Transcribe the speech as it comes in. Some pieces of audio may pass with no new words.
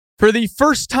For the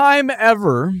first time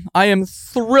ever, I am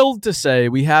thrilled to say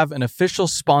we have an official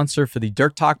sponsor for the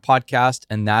Dirt Talk podcast,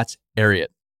 and that's Ariat.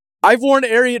 I've worn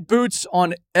Ariat boots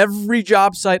on every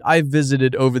job site I've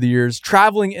visited over the years,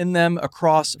 traveling in them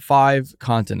across 5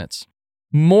 continents.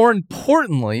 More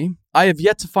importantly, I have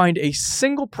yet to find a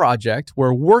single project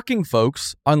where working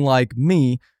folks, unlike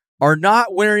me, are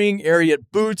not wearing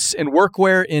Ariat boots and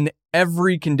workwear in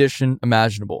every condition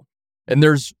imaginable. And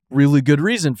there's really good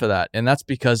reason for that, and that's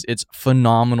because it's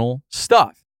phenomenal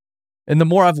stuff. And the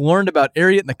more I've learned about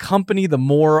Ariat and the company, the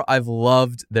more I've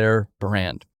loved their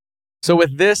brand. So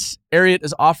with this, Ariat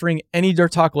is offering any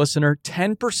Dirt Talk listener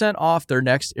 10% off their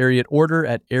next Ariat order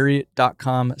at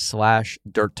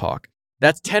ariat.com/dirttalk.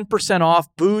 That's 10% off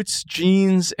boots,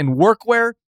 jeans, and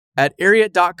workwear at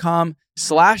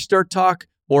ariat.com/dirttalk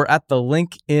or at the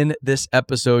link in this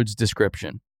episode's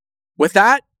description. With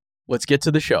that, let's get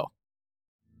to the show.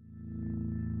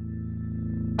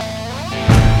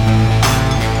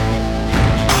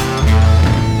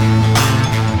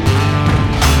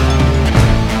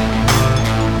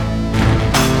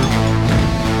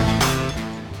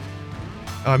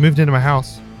 I moved into my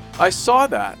house. I saw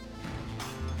that.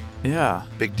 Yeah.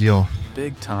 Big deal.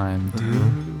 Big time,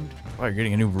 dude. Oh, you're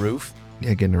getting a new roof?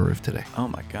 Yeah, getting a roof today. Oh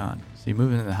my God. So you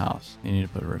move into the house. You need to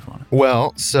put a roof on it.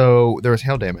 Well, so there was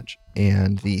hail damage,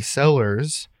 and the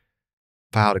sellers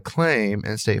filed a claim,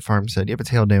 and State Farm said, yep,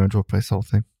 it's hail damage. We'll replace the whole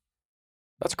thing.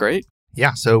 That's great.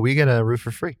 Yeah, so we get a roof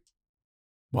for free.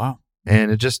 Wow.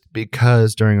 And it just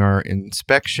because during our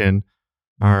inspection,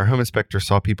 our home inspector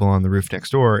saw people on the roof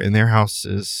next door, and their house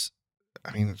is,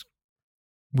 it's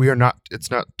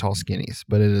not tall skinnies,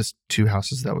 but it is 2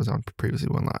 houses that was on previously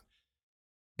one lot.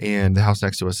 And the house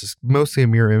next to us is mostly a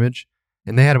mirror image,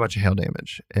 and they had a bunch of hail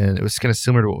damage, and it was kind of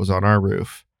similar to what was on our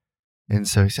roof. And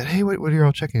so he said, hey, what are you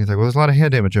all checking? He's like, well, there's a lot of hail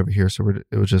damage over here, so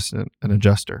it was just an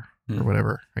adjuster or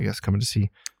whatever, I guess, coming to see.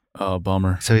 Oh,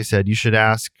 bummer. So he said, you should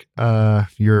ask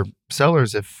your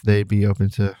sellers if they'd be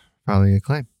open to filing a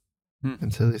claim.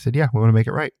 And so they said, yeah, we want to make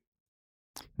it right.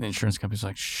 The insurance company's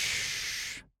like,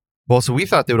 shh. Well, so we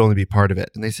thought they would only be part of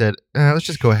it. And they said, let's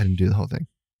just go ahead and do the whole thing.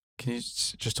 Can you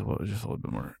just a little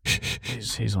bit more?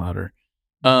 He's louder.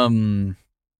 So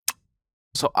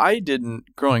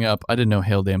growing up, I didn't know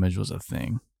hail damage was a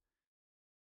thing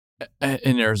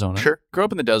in Arizona. Sure. Grow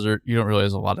up in the desert, you don't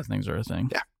realize a lot of things are a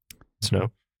thing. Yeah. Snow.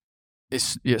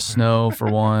 Snow for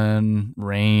one,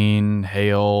 rain,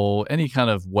 hail, any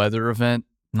kind of weather event,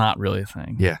 not really a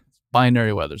thing. Yeah.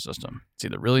 Binary weather system. It's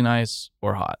either really nice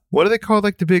or hot. What do they call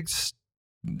like the big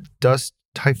dust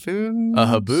typhoon? A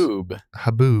haboob.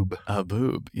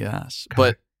 Haboob, yes. Okay.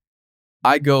 But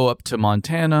I go up to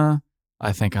Montana.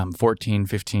 I think I'm 14,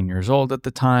 15 years old at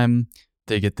the time.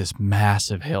 They get this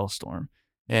massive hailstorm.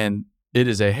 And it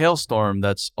is a hailstorm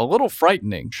that's a little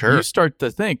frightening. Sure. You start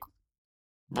to think,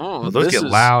 those get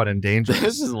loud and dangerous.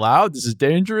 This is loud. This is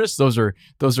dangerous. Those are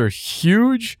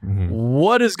huge. Mm-hmm.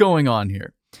 What is going on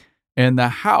here? And the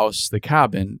house, the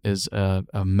cabin, is a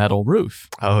metal roof.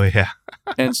 Oh, yeah.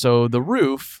 And so the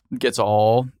roof gets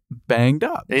all banged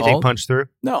up. Anything punched through?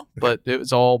 No, but it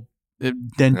was all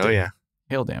dented. Oh, yeah.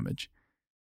 Hail damage.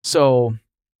 So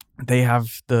they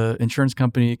have the insurance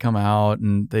company come out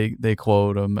and they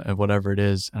quote them at whatever it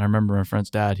is. And I remember my friend's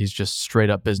dad, he's just straight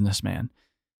up businessman.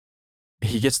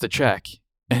 He gets the check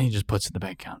and he just puts it in the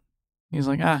bank account. He's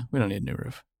like, we don't need a new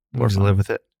roof. We'll just live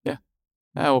with it. Yeah.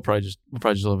 We'll probably just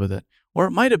live with it. Or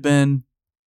it might have been,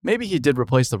 maybe he did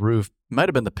replace the roof. It might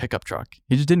have been the pickup truck.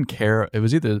 He just didn't care. It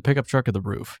was either the pickup truck or the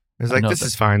roof. It's like, this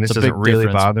is fine. This doesn't really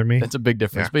bother me. That's a big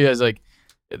difference. Yeah. But yeah, he's like,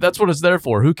 that's what it's there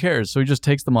for. Who cares? So he just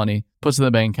takes the money, puts it in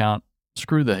the bank account.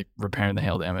 Screw the repairing the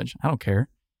hail damage. I don't care.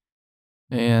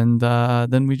 And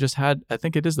then we just had, I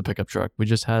think it is the pickup truck. We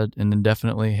just had an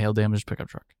indefinitely hail damaged pickup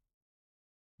truck.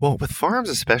 Well, with farms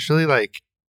especially, like,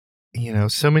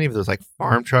 so many of those like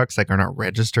farm trucks like are not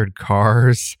registered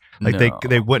cars. Like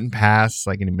they wouldn't pass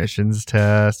like an emissions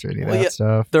test or any of that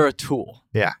stuff. They're a tool.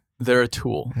 Yeah. They're a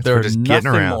tool. That's They're just nothing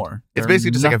getting around. More. It's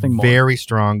basically just like a very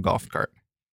strong golf cart.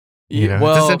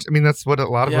 Well, that's what a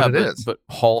lot of what it is. But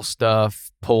haul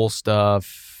stuff, pull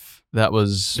stuff, that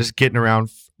was just getting around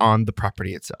on the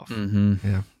property itself.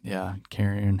 Mm-hmm. Yeah.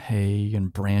 Carrying hay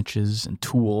and branches and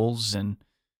tools and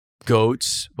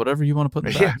goats, whatever you want to put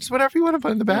in the back. Yeah, just whatever you want to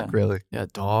put in the back, really. Yeah,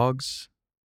 dogs.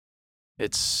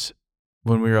 It's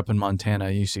when we were up in Montana,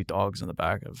 you see dogs in the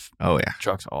back of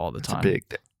trucks all the time. It's a big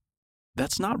thing.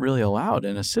 That's not really allowed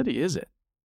in a city, is it?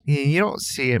 Yeah, you don't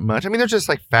see it much. I mean, there's just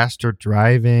like faster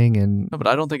driving and no, but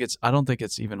I don't think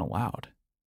it's even allowed.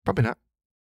 Probably not.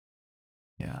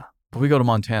 Yeah, but we go to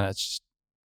Montana. It's just,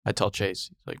 I tell Chase,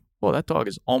 he's like, "Well, that dog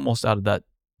is almost out of that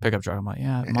pickup truck. I'm like,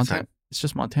 yeah, It's Montana. fine. It's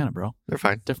just Montana, bro. They're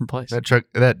fine. Different place. That truck,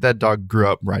 that dog grew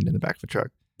up riding in the back of a truck.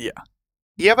 Yeah.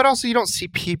 Yeah, but also you don't see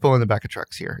people in the back of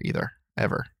trucks here either,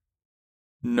 ever.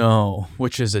 No,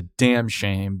 which is a damn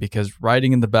shame because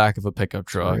riding in the back of a pickup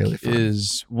truck really fun.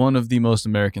 is one of the most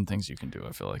American things you can do,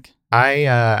 I feel like. I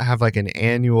have like an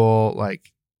annual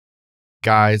like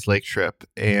guys lake trip,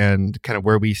 and kind of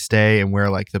where we stay and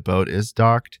where like the boat is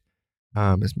docked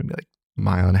is maybe like a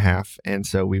mile and a half. And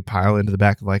so we pile into the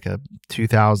back of like a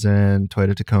 2000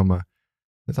 Toyota Tacoma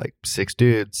with like 6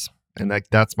 dudes. And like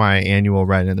that's my annual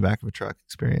ride in the back of a truck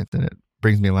experience, and it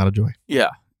brings me a lot of joy. Yeah.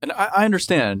 And I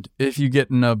understand if you get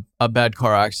in a bad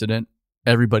car accident,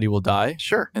 everybody will die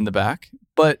Sure. in the back.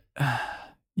 But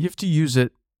you have to use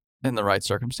it in the right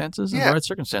circumstances. In Yeah. the right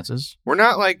circumstances. We're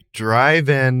not like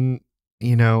driving,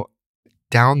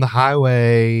 down the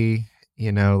highway,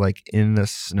 like in the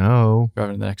snow.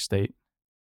 Driving to the next state.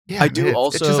 Yeah, I do it's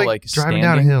also just like driving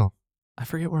down a hill. I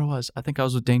forget where I was. I think I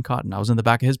was with Dane Cotton. I was in the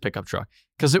back of his pickup truck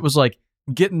because it was like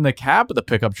get in the cab of the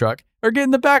pickup truck or get in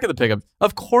the back of the pickup.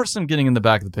 Of course I'm getting in the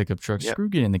back of the pickup truck. Yep. Screw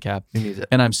getting in the cab. You need it.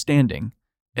 And I'm standing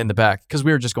in the back because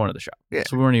we were just going to the shop. Yeah.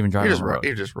 So we weren't even driving on the road.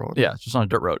 You're just rolling. Yeah, just on a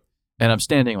dirt road. And I'm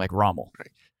standing like Rommel.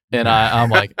 Right. And I'm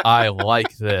like, I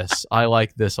like this. I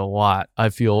like this a lot. I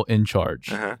feel in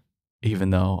charge, Uh-huh. even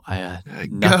though I had Go.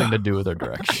 nothing to do with our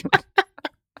direction.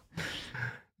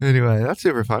 Anyway, that's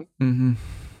super fun. Mm-hmm.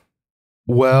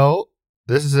 Well,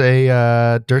 this is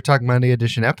a Dirt Talk Monday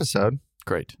edition episode.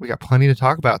 Great. We got plenty to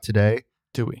talk about today.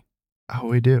 Do we? Oh,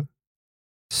 we do.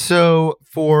 So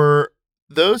for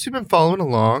those who've been following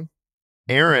along,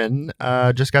 Aaron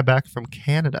just got back from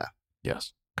Canada,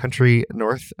 Yes. country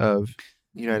north of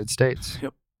the United States.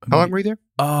 Yep. How long were you there?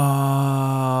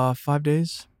 5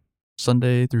 days.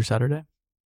 Sunday through Saturday.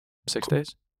 6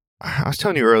 days. I was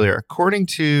telling you earlier, according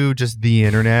to just the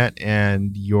internet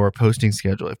and your posting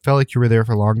schedule, it felt like you were there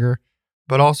for longer.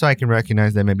 But also I can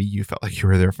recognize that maybe you felt like you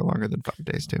were there for longer than 5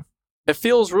 days too. It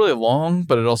feels really long,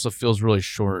 but it also feels really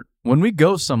short. When we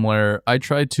go somewhere, I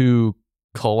try to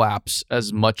collapse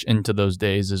as much into those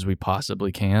days as we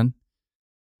possibly can.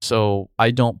 So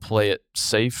I don't play it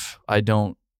safe. I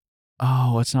don't,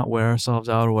 let's not wear ourselves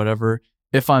out or whatever.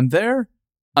 If I'm there,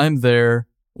 I'm there.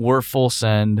 We're full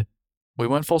send. We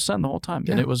went full send the whole time,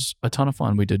 and Yeah. it was a ton of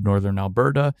fun. We did Northern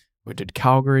Alberta, we did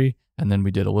Calgary, and then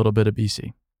we did a little bit of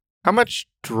BC. How much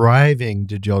driving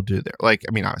did y'all do there? Like,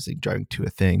 I mean, obviously driving to a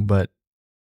thing, but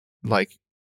like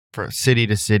for city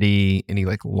to city, any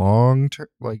like long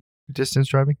distance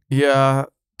driving? Yeah,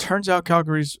 turns out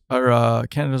Canada's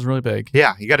really big.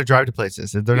 Yeah, you got to drive to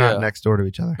places. They're Yeah. not next door to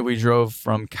each other. We drove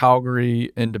from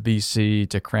Calgary into BC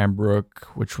to Cranbrook,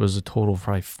 which was a total of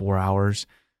probably 4 hours.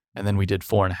 And then we did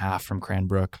 4.5 from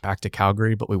Cranbrook back to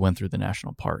Calgary, but we went through the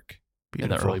national park in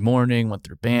the early morning, went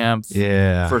through Banff.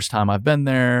 Yeah. First time I've been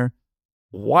there.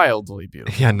 Wildly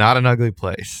beautiful. Yeah, not an ugly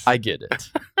place. I get it.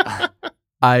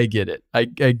 I get it. I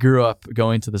grew up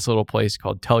going to this little place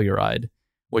called Telluride,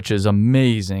 which is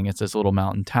amazing. It's this little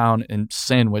mountain town and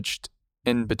sandwiched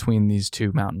in between these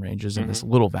two mountain ranges in this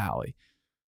little valley.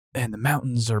 And the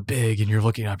mountains are big, and you're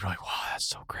looking up, you're like, wow, that's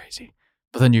so crazy.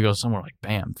 But then you go somewhere like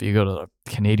Banff, you go to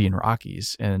the Canadian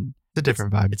Rockies, and It's a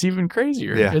different vibe. it's even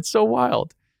crazier. Yeah. It's so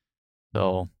wild.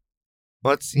 So,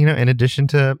 Well, it's, in addition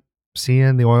to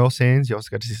seeing the oil sands, you also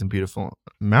got to see some beautiful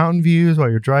mountain views while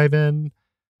you're driving.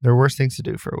 There are worse things to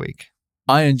do for a week.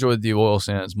 I enjoyed the oil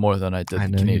sands more than I did I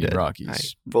the know you Canadian did. Rockies.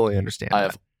 I fully understand I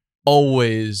that. have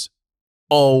always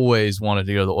wanted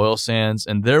to go to the oil sands.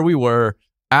 And there we were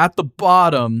at the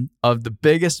bottom of the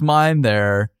biggest mine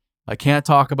there. I can't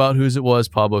talk about whose it was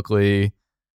publicly.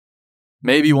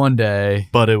 Maybe one day,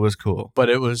 But it was cool. but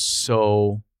it was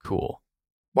so cool.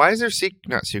 Why is there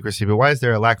not secrecy, but why is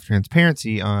there a lack of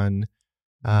transparency on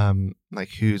like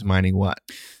who's mining what?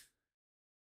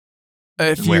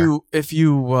 If Where?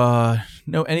 you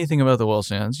know anything about the oil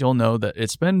sands, you'll know that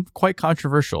it's been quite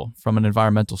controversial from an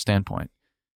environmental standpoint.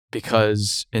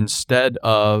 Because instead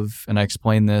of, and I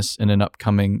explain this in an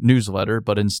upcoming newsletter,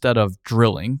 but instead of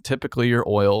drilling, typically your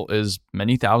oil is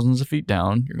many thousands of feet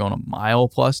down. You're going a mile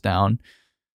plus down.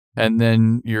 And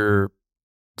then you're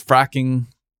fracking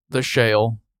the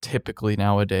shale, typically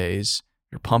nowadays.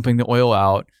 You're pumping the oil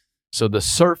out. So on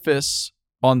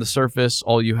the surface,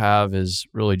 all you have is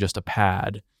really just a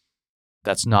pad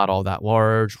that's not all that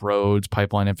large, roads,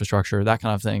 pipeline infrastructure, that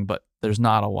kind of thing. But there's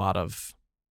not a lot of,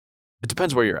 it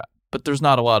depends where you're at, but there's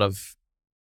not a lot of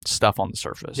stuff on the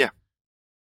surface. Yeah.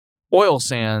 Oil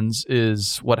sands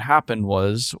is what happened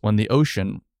was when the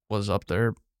ocean was up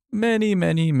there many,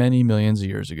 many, many millions of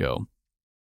years ago.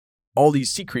 All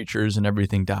these sea creatures and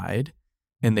everything died,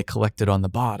 and they collected on the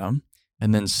bottom,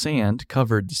 and then sand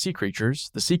covered the sea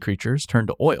creatures. The sea creatures turned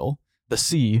to oil. The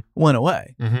sea went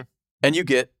away. Mm-hmm. And you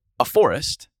get a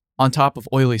forest on top of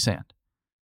oily sand.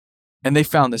 And they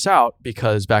found this out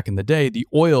because back in the day, the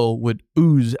oil would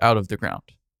ooze out of the ground.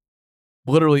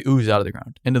 Literally ooze out of the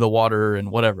ground into the water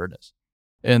and whatever it is.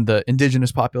 And the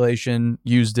indigenous population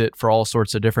used it for all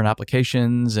sorts of different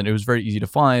applications, and it was very easy to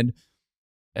find.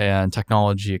 And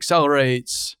technology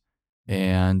accelerates,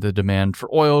 and the demand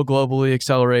for oil globally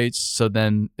accelerates. So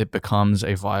then it becomes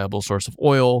a viable source of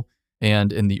oil.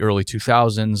 And in the early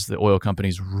 2000s, the oil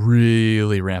companies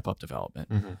really ramp up development.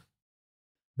 Mm-hmm.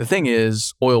 The thing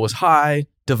is, oil was high,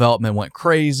 development went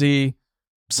crazy.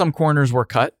 Some corners were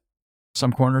cut.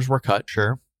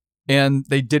 Sure. And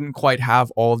they didn't quite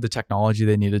have all of the technology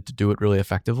they needed to do it really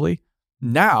effectively.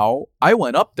 Now, I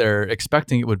went up there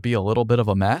expecting it would be a little bit of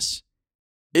a mess.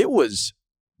 It was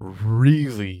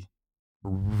really,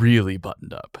 really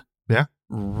buttoned up. Yeah.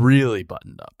 Really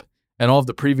buttoned up. And all of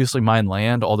the previously mined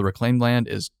land, all the reclaimed land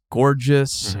is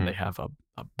gorgeous. Mm-hmm. And they have a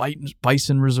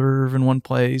bison reserve in one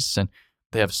place. And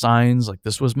they have signs like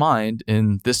this was mined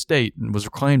in this state and was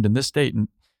reclaimed in this state. And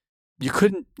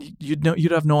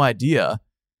you'd have no idea.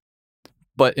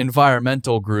 But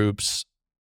environmental groups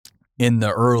in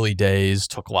the early days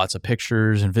took lots of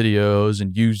pictures and videos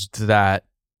and used that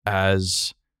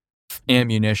as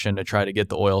ammunition to try to get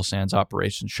the oil sands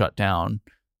operation shut down.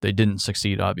 They didn't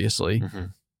succeed, obviously.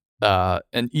 Mm-hmm.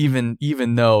 And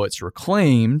even though it's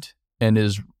reclaimed and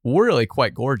is really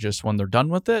quite gorgeous when they're done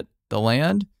with it, the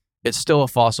land, it's still a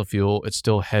fossil fuel. It's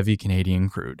still heavy Canadian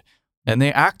crude. And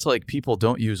they act like people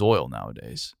don't use oil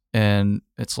nowadays. And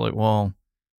it's like, well,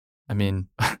 I mean,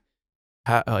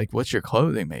 what's your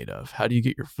clothing made of? How do you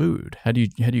get your food? How do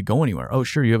you go anywhere? Oh,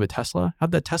 sure, you have a Tesla.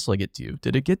 How'd that Tesla get to you?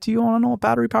 Did it get to you on a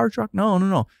battery powered truck?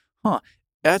 No. Huh?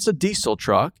 That's a diesel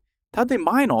truck. How'd they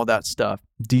mine all that stuff?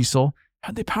 Diesel.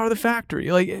 How'd they power the factory?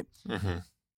 Mm-hmm.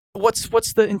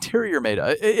 What's the interior made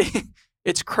of?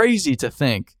 It's crazy to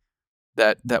think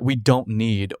that we don't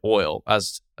need oil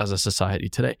as a society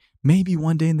today. Maybe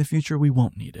one day in the future we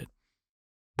won't need it.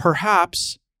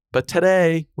 Perhaps. But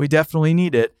today, we definitely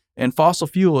need it. And fossil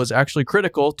fuel is actually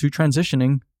critical to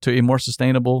transitioning to a more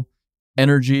sustainable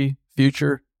energy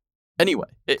future. Anyway,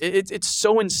 it's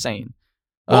so insane.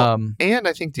 Well, and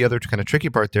I think the other kind of tricky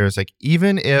part there is like,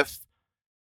 even if,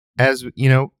 as you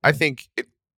know, I think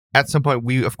at some point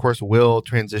we, of course, will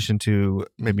transition to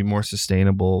maybe more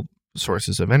sustainable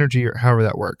sources of energy or however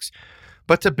that works.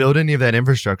 But to build any of that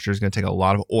infrastructure is going to take a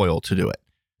lot of oil to do it.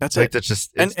 That's like it. That's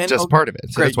just part of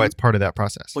it. So that's why it's part of that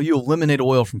process. Well, you eliminate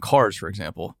oil from cars, for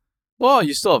example. Well,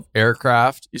 you still have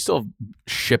aircraft, you still have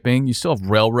shipping, you still have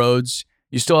railroads,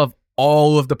 you still have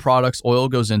all of the products oil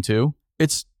goes into.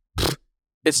 It's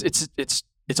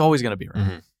always going to be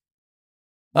around.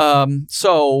 Mm-hmm.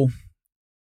 So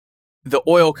the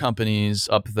oil companies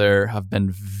up there have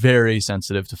been very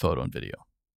sensitive to photo and video.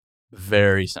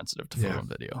 Very sensitive to photo and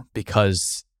video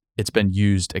because it's been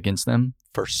used against them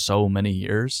for so many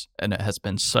years, and it has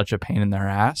been such a pain in their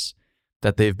ass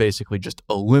that they've basically just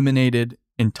eliminated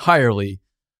entirely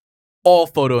all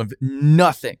photo and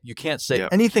nothing. You can't say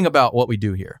anything about what we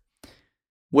do here,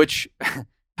 which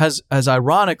has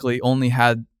ironically only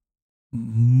had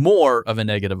more of a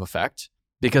negative effect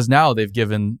because now they've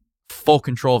given full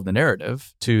control of the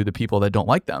narrative to the people that don't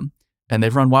like them, and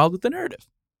they've run wild with the narrative.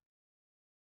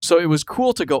 So it was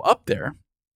cool to go up there,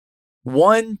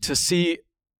 one, to see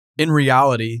in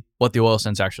reality what the oil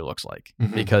sands actually looks like,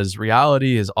 because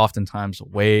reality is oftentimes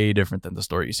way different than the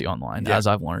story you see online, as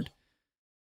I've learned.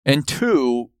 And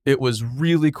two, it was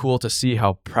really cool to see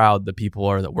how proud the people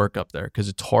are that work up there, because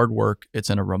it's hard work. It's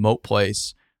in a remote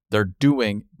place. They're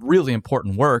doing really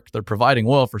important work. They're providing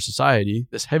oil for society.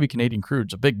 This heavy Canadian crude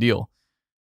is a big deal.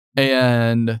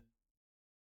 And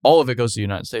all of it goes to the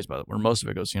United States, by the way, or most of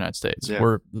it goes to the United States. Yeah.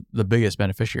 We're the biggest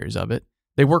beneficiaries of it.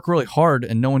 They work really hard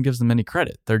and no one gives them any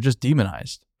credit. They're just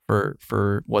demonized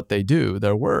for what they do,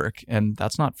 their work, and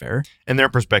that's not fair. And their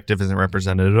perspective isn't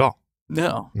represented at all.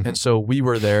 No. And so we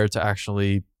were there to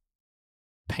actually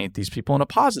paint these people in a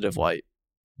positive light.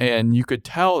 And you could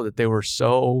tell that they were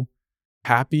so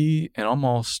happy and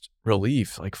almost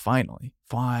relief, like finally,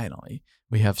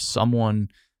 we have someone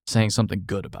saying something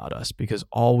good about us, because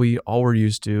all we're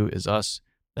used to is us,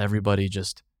 everybody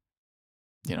just,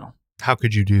 how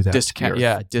could you do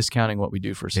that? Discounting what we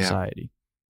do for society.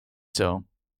 So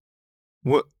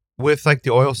with like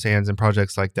the oil sands and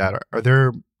projects like that, are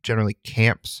there generally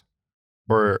camps,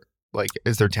 or like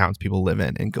is there towns people live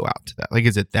in and go out to that? Like,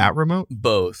 is it that remote?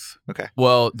 Both. Okay.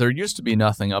 Well, there used to be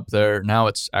nothing up there. Now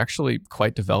it's actually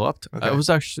quite developed. Okay.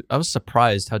 I was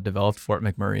surprised how developed Fort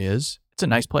McMurray is. a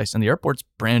nice place, and the airport's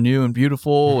brand new and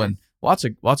beautiful, Mhm. and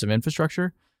lots of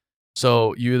infrastructure.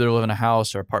 So you either live in a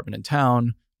house or apartment in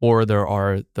town, or there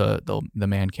are the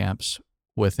man camps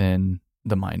within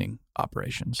the mining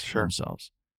operations Sure.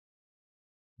 themselves.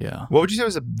 Yeah. What would you say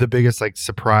was the biggest like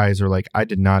surprise or like I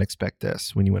did not expect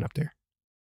this when you went up there?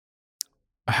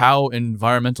 How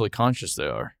environmentally conscious they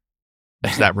are.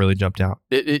 So that really jumped out.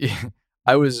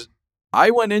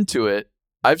 I went into it.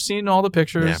 I've seen all the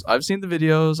pictures. Yeah. I've seen the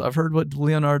videos. I've heard what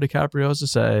Leonardo DiCaprio has to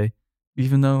say,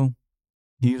 even though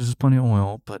he uses plenty of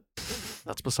oil, but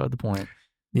that's beside the point.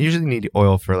 You usually need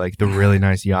oil for like the really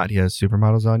nice yacht he has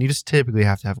supermodels on. You just typically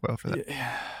have to have oil for that.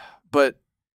 Yeah. But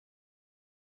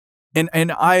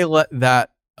and I let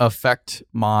that affect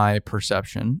my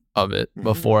perception of it Mhm.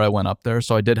 before I went up there.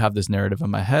 So I did have this narrative in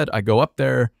my head. I go up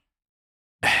there,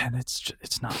 and it's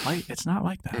not like that.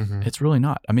 Mhm. It's really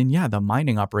not. I mean, yeah, the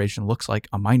mining operation looks like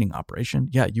a mining operation.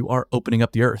 Yeah, you are opening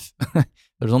up the earth.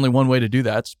 There's only one way to do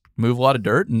that. It's move a lot of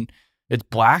dirt, and it's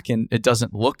black, and it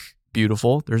doesn't look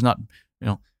beautiful. There's not,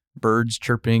 birds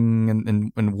chirping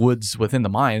and woods within the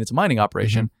mine. It's a mining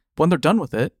operation. But when they're done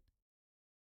with it,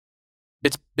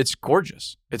 it's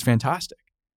gorgeous. It's fantastic.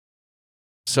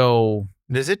 So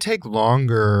Does it take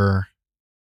longer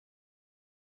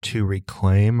to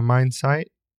reclaim a mine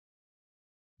site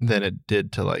than it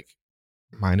did to like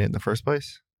mine it in the first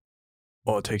place?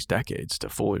 well, it takes decades to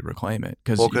fully reclaim it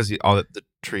Well, because all the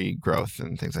tree growth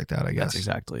and things like that, I guess. that's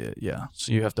exactly it. Yeah.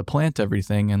 So you have to plant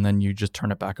everything, and then you just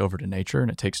turn it back over to nature,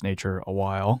 and it takes nature a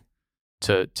while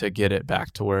to get it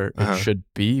back to where Uh-huh. it should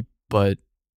be. But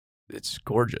it's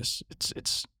gorgeous.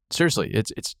 It's seriously,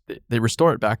 they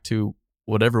restore it back to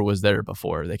whatever was there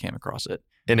before they came across it,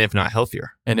 And if not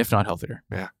healthier. and if not healthier.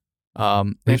 Yeah.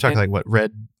 You're You're talking like what,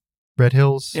 Red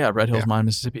Hills? Yeah, Red Hills Yeah. Mine,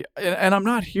 Mississippi. And I'm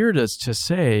not here to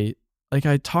say, like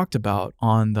I talked about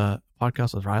on the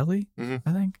podcast with Riley, Mhm.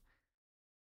 I think,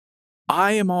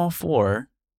 I am all for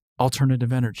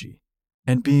alternative energy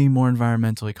and being more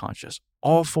environmentally conscious.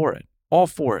 All for it.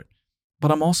 But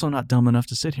I'm also not dumb enough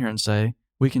to sit here and say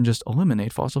we can just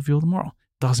eliminate fossil fuel tomorrow.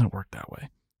 Doesn't work that way.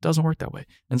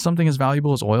 And something as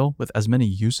valuable as oil, with as many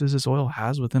uses as oil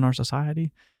has within our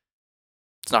society,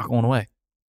 it's not going away.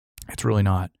 It's really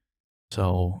not.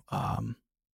 So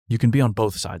you can be on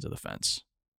both sides of the fence.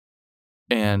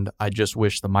 And I just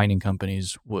wish the mining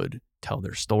companies would tell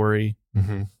their story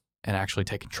Mhm. and actually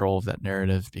take control of that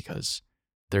narrative, because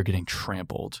they're getting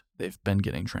trampled. They've been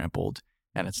getting trampled,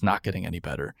 and it's not getting any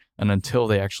better. And until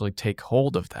they actually take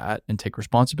hold of that and take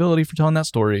responsibility for telling that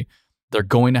story, they're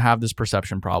going to have this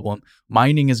perception problem.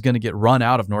 Mining is going to get run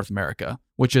out of North America,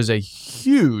 which is a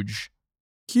huge,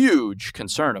 huge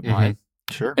concern of mine.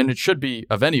 Sure. And it should be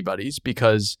of anybody's,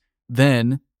 because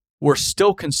then we're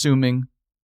still consuming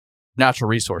natural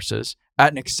resources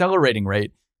at an accelerating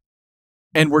rate,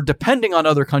 and we're depending on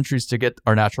other countries to get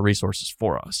our natural resources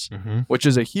for us, Mhm. which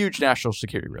is a huge national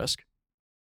security risk.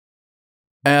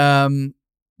 And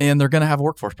they're going to have a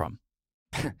workforce problem.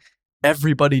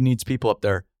 Everybody needs people up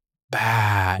there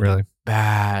bad. Really?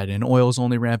 Bad. And oil's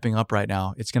only ramping up right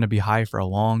now. It's going to be high for a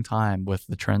long time with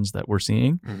the trends that we're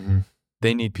seeing. Mhm.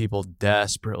 They need people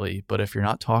desperately. But if you're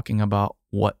not talking about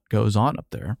what goes on up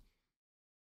there,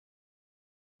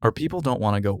 or people don't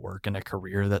want to go work in a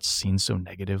career that's seen so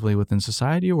negatively within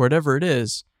society, or whatever it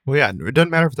is. Well, yeah, it doesn't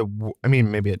matter if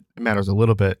maybe it matters a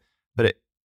little bit, but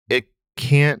it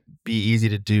can't be easy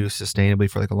to do sustainably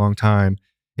for like a long time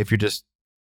if you're just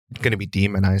going to be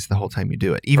demonized the whole time you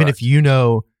do it. Even if Correct. you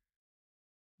know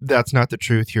that's not the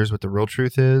truth, here's what the real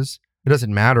truth is. It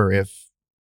doesn't matter if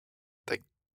like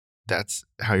that's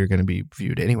how you're going to be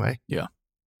viewed anyway. Yeah,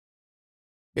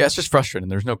 it's just frustrating.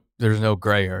 There's no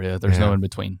gray area. There's no Yeah. in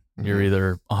between. Mhm. You're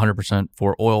either 100%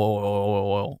 for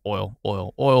oil,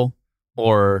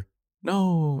 or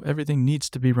no, everything needs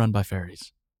to be run by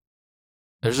fairies.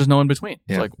 There's just no in between.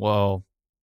 It's Yeah. like, well,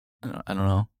 I don't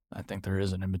know. I think there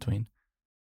is an in between.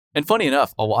 And funny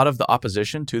enough, a lot of the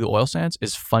opposition to the oil sands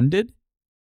is funded.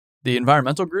 The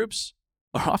environmental groups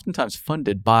are oftentimes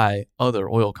funded by other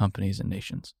oil companies and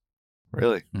nations.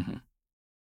 Really?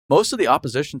 Most of the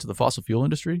opposition to the fossil fuel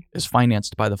industry is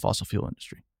financed by the fossil fuel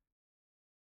industry.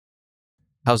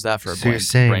 How's that for a So you're brain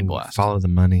saying blast? follow the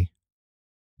money.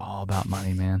 All about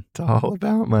money, man. It's all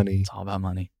about money. It's all about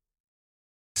money.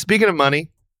 Speaking of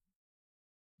money,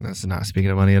 that's not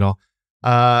speaking of money at all.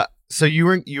 So you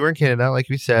were in Canada, like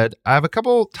we said. I have a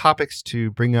couple topics to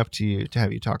bring up to you to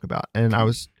have you talk about, and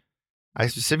I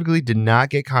specifically did not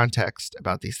get context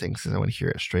about these things because I want to hear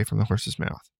it straight from the horse's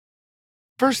mouth.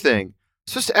 First thing,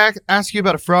 supposed to ask you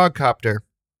about a frog copter.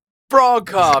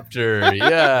 Frogcopter,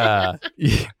 yeah.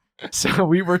 Yeah. So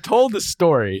we were told the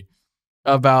story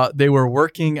about they were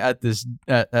working at this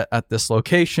at this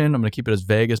location. I'm going to keep it as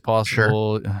vague as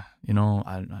possible. Sure. You know,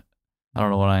 I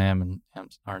don't know what I am and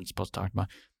aren't supposed to talk about.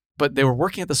 But they were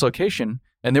working at this location,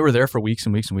 and they were there for weeks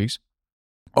and weeks and weeks.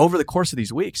 Over the course of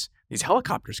these weeks, these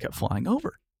helicopters kept flying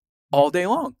over all day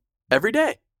long, every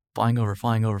day, flying over.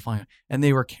 And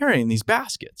they were carrying these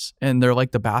baskets, and they're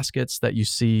like the baskets that you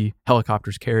see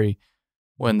helicopters carry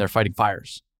when they're fighting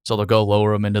fires. So they'll go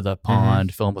lower them into the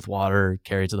pond, fill them with water,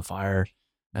 carry it to the fire,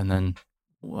 and then,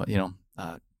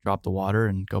 drop the water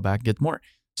and go back and get more.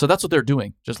 So that's what they're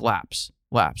doing, just laps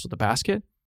with the basket.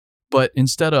 But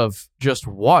instead of just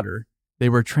water, they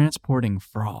were transporting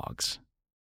frogs.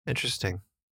 Interesting.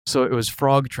 So it was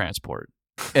frog transport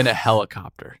in a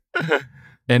helicopter.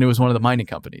 And it was one of the mining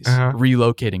companies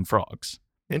relocating frogs.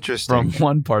 Interesting. From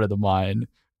one part of the mine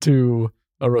to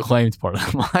a reclaimed part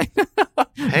of the mine.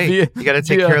 Hey, you got to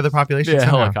take care of the population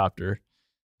somehow. Helicopter.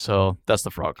 So that's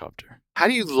the frogcopter. How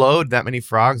do you load that many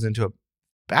frogs into a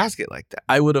basket like that?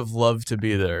 I would have loved to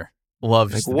be there.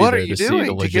 What are you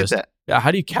doing to get that? Yeah,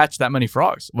 how do you catch that many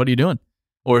frogs? What are you doing?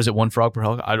 Or is it one frog per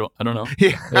helicopter? I don't know.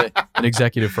 Yeah. An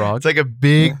executive frog. It's like a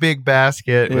big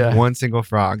basket with one single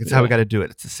frog. It's how we got to do it.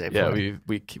 It's a safe way.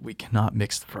 Yeah, we cannot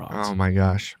mix the frogs. Oh my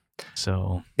gosh.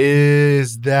 So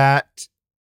is that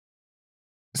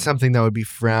something that would be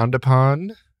frowned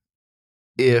upon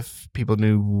if people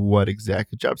knew what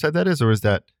exact job site that is? Or is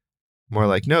that more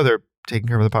like, no, they're taking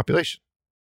care of the population?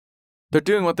 They're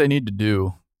doing what they need to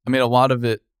do. I mean, a lot of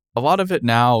it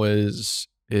now is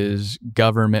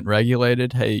government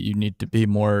regulated. Hey, you need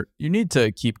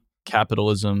to keep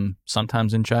capitalism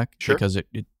sometimes in check. Sure. Because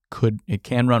it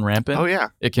can run rampant. Oh yeah.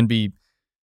 It can be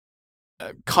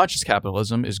conscious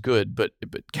capitalism is good, but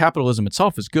capitalism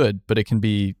itself is good, but it can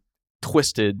be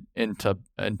twisted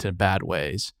into bad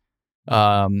ways.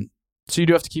 So you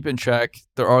do have to keep it in check.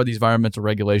 There are these environmental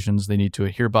regulations they need to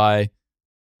adhere by.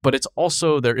 But it's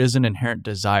also, there is an inherent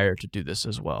desire to do this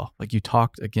as well. Like you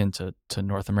talked again to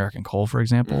North American Coal, for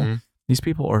example. Mm-hmm. These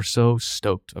people are so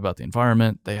stoked about the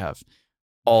environment. They have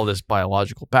all this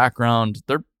biological background.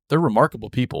 They're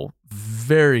remarkable people,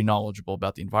 very knowledgeable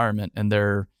about the environment, and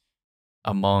they're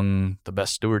among the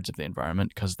best stewards of the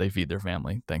environment because they feed their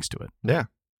family thanks to it. Yeah.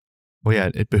 Well, yeah,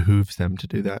 it behooves them to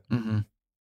do that. Mm-hmm.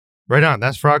 Right on.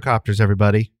 That's frogcopters,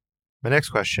 everybody. My next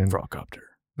question. Frogcopter.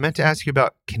 I meant to ask you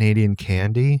about Canadian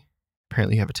candy.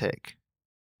 Apparently you have a take.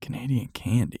 Canadian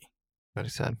candy? What he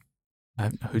said.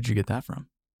 Who'd you get that from?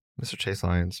 Mr. Chase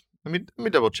Lyons. Let me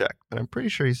double check, but I'm pretty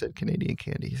sure he said Canadian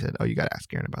candy. He said, oh, you got to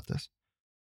ask Aaron about this.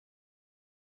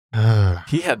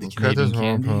 He had the Canadian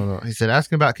candy. He said, ask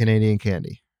him about Canadian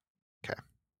candy. Okay.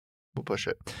 We'll push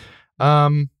it.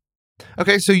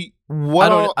 Okay, so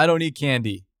what? I don't eat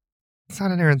candy. It's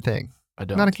not an Aaron thing. I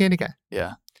don't. I'm not a candy guy.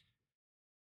 Yeah.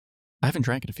 I haven't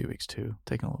drank in a few weeks too.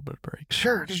 Taking a little bit of break.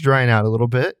 Sure, just drying out a little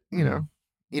bit. You know,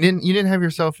 you didn't have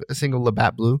yourself a single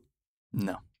Labatt Blue?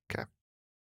 No. Okay.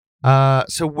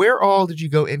 So where all did you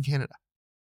go in Canada?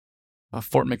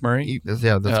 Fort McMurray. That's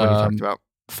what you talked about.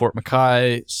 Fort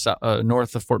Mackay,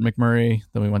 north of Fort McMurray.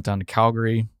 Then we went down to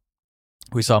Calgary.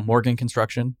 We saw Morgan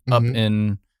Construction up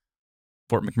in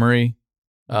Fort McMurray.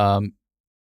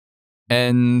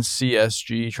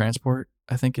 NCSG Transport,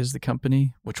 I think, is the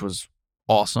company, which was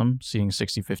awesome. Seeing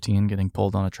 6015 getting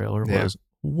pulled on a trailer was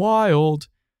wild.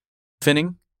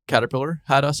 Finning Caterpillar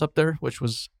had us up there, which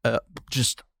was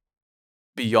just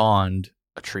beyond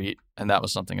a treat, and that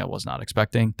was something I was not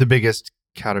expecting. The biggest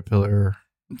Caterpillar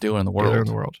dealer in the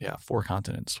world. Yeah, 4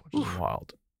 continents, which is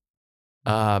wild.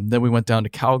 Then we went down to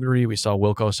Calgary. We saw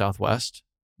Wilco Southwest,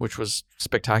 which was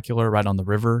spectacular, right on the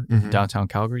river, downtown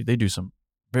Calgary. They do some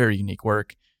very unique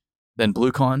work. Then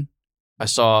BlueCon, I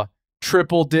saw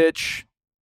triple ditch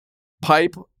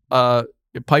pipe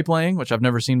laying, which I've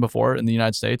never seen before in the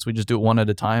United States. We just do it one at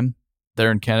a time.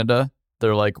 There in Canada,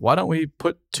 they're like, why don't we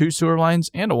put 2 sewer lines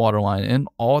and a water line in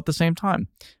all at the same time,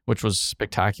 which was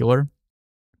spectacular.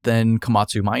 Then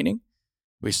Komatsu Mining,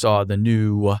 we saw the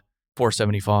new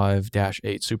 475-8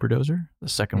 superdozer, the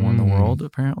second one in the world,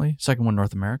 apparently. Second one in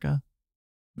North America,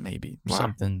 maybe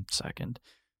something second.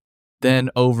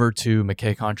 Then over to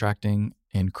McKay Contracting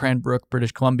in Cranbrook,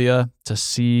 British Columbia, to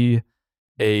see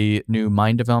a new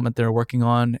mine development they're working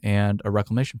on and a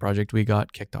reclamation project we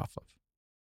got kicked off of.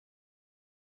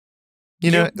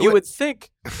 You would think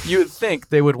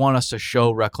they would want us to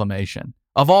show reclamation.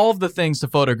 Of all of the things to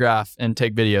photograph and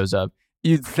take videos of,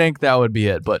 you'd think that would be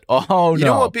it, but no. You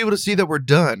don't want people to see that we're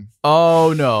done.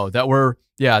 Oh no, that we're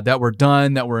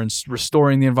done, that we're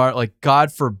restoring the environment. Like,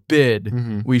 God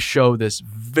forbid we show this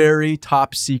very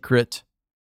top secret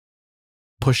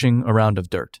pushing around of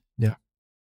dirt. Yeah.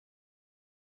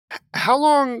 How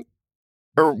long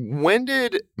Or when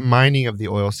did mining of the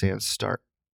oil sands start?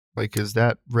 Like, is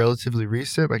that relatively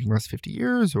recent, like in the last 50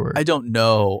 years? Or I don't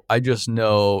know. I just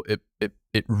know it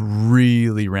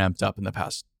really ramped up in the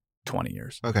past 20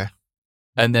 years. Okay.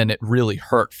 And then it really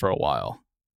hurt for a while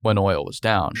when oil was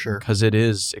down. Sure. Because it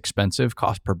is expensive,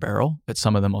 cost per barrel. It's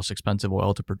some of the most expensive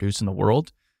oil to produce in the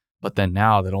world. But then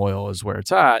now that oil is where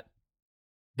it's at,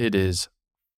 it is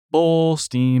full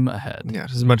steam ahead. Yeah,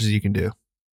 as much as you can do.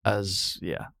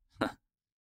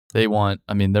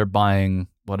 They're buying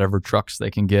whatever trucks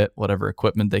they can get, whatever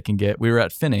equipment they can get. We were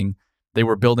at Finning. They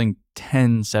were building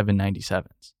 10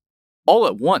 797s all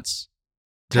at once.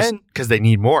 Just because they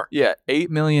need more. Yeah, $8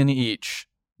 million each,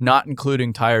 not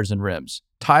including tires and rims.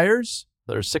 Tires,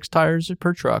 there's 6 tires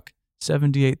per truck,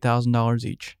 $78,000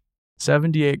 each.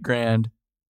 $78,000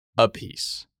 a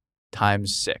piece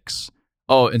times 6.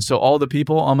 Oh, and so all the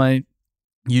people on my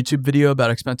YouTube video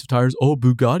about expensive tires,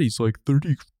 Bugatti's like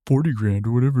 30, 40 grand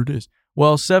or whatever it is.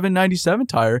 Well, 797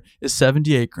 tire is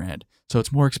 78 grand. So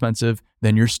it's more expensive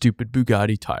than your stupid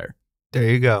Bugatti tire. There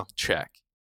you go. Check.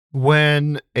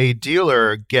 When a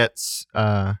dealer gets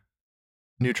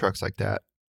new trucks like that,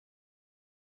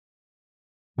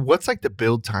 what's like the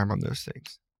build time on those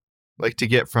things? Like to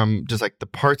get from just like the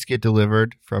parts get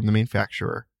delivered from the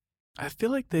manufacturer. I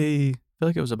feel like it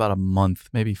was about a month,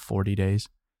 maybe 40 days.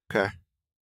 Okay.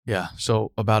 Yeah,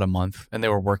 so about a month, and they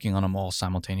were working on them all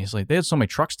simultaneously. They had so many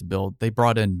trucks to build, they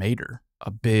brought in Mater,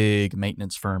 a big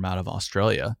maintenance firm out of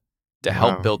Australia, to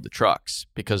help build the trucks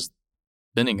because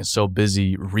Finning is so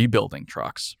busy rebuilding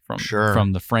trucks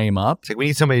from the frame up. It's like we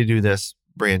need somebody to do this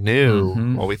brand new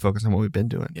while we focus on what we've been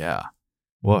doing. Yeah.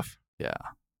 Woof. Yeah.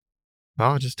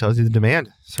 Well, it just tells you the demand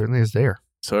certainly is there.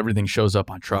 So everything shows up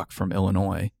on truck from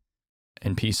Illinois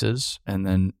in pieces, and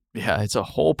then it's a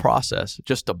whole process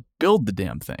just to build the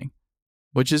damn thing,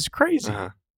 which is crazy.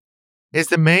 Is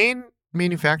the main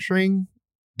manufacturing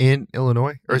in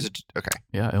Illinois? Or is it? Okay.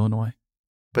 Yeah, Illinois.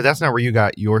 But that's not where you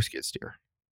got your skid steer.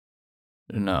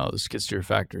 No, the skid steer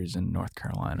factory is in North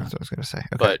Carolina. That's what I was going to say.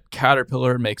 Okay. But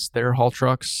Caterpillar makes their haul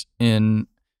trucks in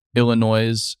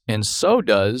Illinois, and so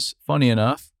does, funny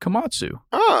enough, Komatsu.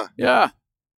 Yeah.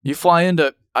 You fly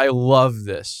into, I love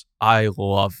this.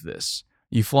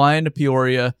 You fly into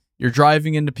Peoria, you're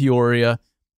driving into Peoria,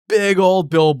 big old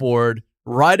billboard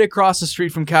right across the street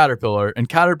from Caterpillar. And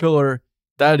Caterpillar,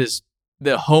 that is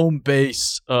the home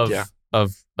base of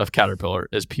Caterpillar,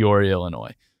 is Peoria,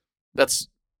 Illinois. That's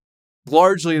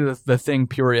largely the thing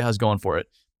Peoria has going for it.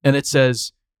 And it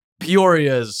says,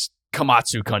 Peoria's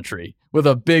Komatsu country, with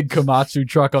a big Komatsu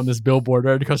truck on this billboard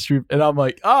right across the street. And I'm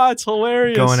like, it's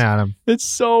hilarious. Going at him. It's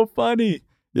so funny.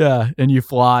 Yeah, and you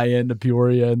fly into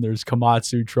Peoria, and there's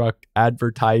Komatsu truck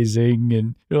advertising,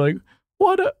 and you're like,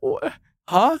 what?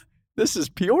 This is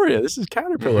Peoria. This is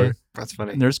Caterpillar. Mm-hmm. That's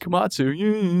funny. And there's Komatsu.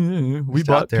 Yeah, we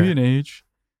bought P&H.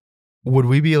 Would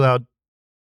we be allowed,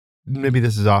 maybe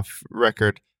this is off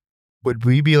record, would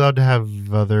we be allowed to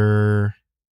have other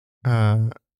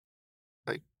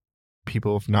like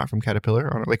people not from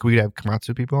Caterpillar on it? Like we could have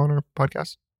Komatsu people on our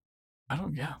podcast?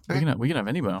 Okay. We can have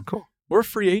anyone. Cool. We're a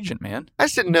free agent, man. I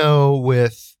just didn't know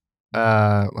with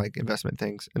like investment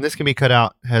things. And this can be cut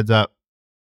out, heads up.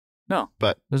 No,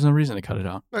 but there's no reason to cut it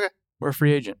out. Okay. We're a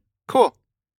free agent. Cool.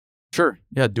 Sure.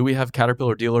 Yeah. Do we have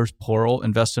Caterpillar dealers, plural,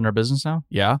 invest in our business now?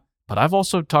 Yeah. But I've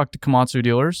also talked to Komatsu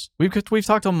dealers. We've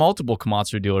talked to multiple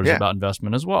Komatsu dealers about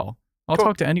investment as well. I'll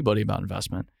talk to anybody about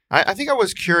investment. I think I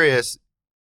was curious.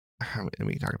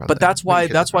 We can talk about but that's why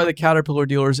the Caterpillar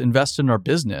dealers invest in our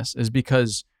business, is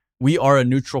because we are a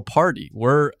neutral party.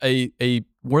 We're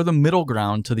we're the middle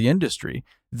ground to the industry.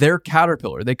 They're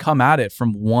Caterpillar. They come at it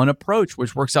from one approach,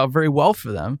 which works out very well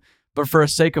for them. But for the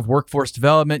sake of workforce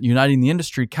development, uniting the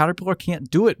industry, Caterpillar can't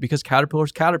do it because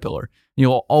Caterpillar's Caterpillar.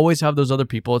 You'll always have those other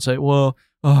people that say, well,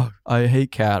 I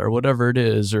hate Cat or whatever it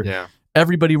is. Or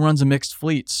everybody runs a mixed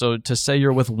fleet. So to say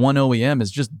you're with one OEM is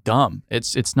just dumb.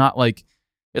 It's not like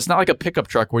a pickup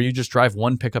truck where you just drive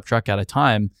one pickup truck at a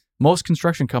time. Most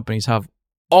construction companies have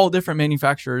all different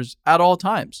manufacturers at all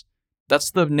times. That's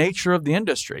the nature of the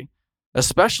industry,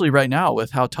 especially right now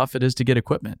with how tough it is to get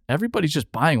equipment. Everybody's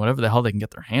just buying whatever the hell they can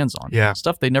get their hands on. Yeah.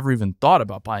 Stuff they never even thought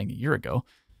about buying a year ago.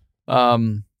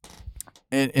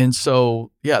 And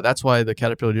so, that's why the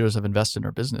Caterpillar dealers have invested in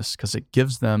our business, because it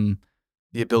gives them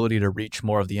the ability to reach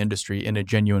more of the industry in a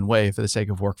genuine way for the sake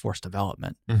of workforce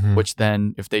development, which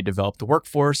then if they develop the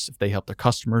workforce, if they help their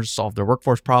customers solve their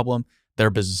workforce problem, their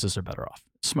businesses are better off.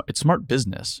 It's smart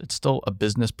business. It's still a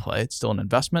business play. It's still an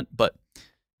investment, but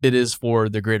it is for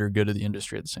the greater good of the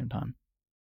industry at the same time.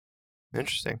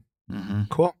 Interesting. Mm-hmm.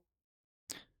 Cool.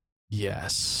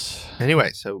 Yes.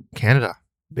 Anyway, so Canada,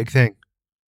 big thing.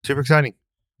 Super exciting.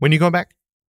 When you going back?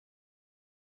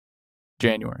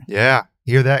 January. Yeah.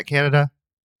 Hear that, Canada?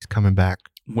 He's coming back.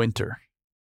 Winter.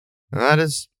 That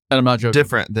is And I'm not joking.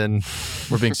 different than...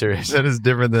 We're being serious. That is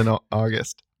different than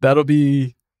August. It'll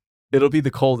be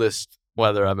the coldest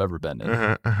weather I've ever been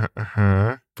in.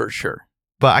 For sure.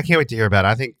 But I can't wait to hear about it.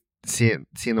 I think seeing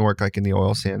the work like in the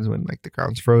oil sands when like the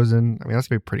ground's frozen, I mean, that's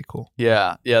gonna be pretty cool.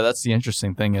 Yeah. That's the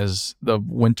interesting thing is the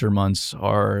winter months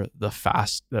are the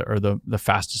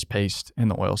fastest paced in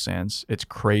the oil sands. It's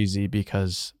crazy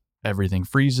because everything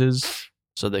freezes,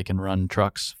 so they can run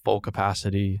trucks full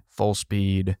capacity, full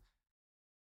speed,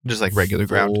 just like regular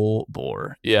ground, full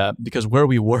bore. Yeah, because where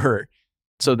we were,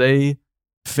 so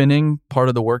Finning, part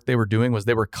of the work they were doing was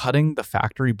they were cutting the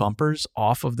factory bumpers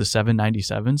off of the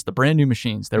 797s, the brand new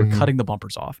machines. They were cutting the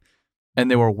bumpers off,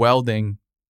 and they were welding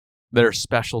their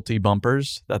specialty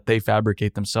bumpers that they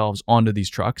fabricate themselves onto these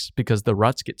trucks because the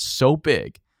ruts get so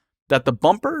big that the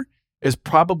bumper is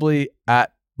probably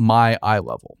at my eye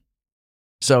level.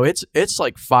 So it's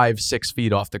like 5-6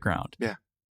 feet off the ground. Yeah,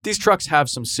 these trucks have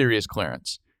some serious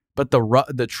clearance, but the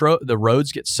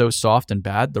roads get so soft and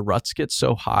bad, the ruts get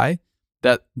so high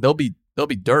that there'll be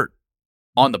dirt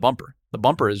on the bumper. The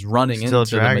bumper is running still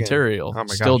into dragging. the material, oh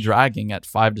my still gosh. dragging at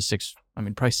 5 to 6. I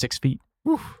mean, probably 6 feet.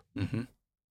 Mm-hmm.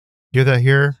 Hear that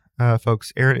here,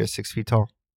 folks? Aaron is 6 feet tall.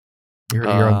 You're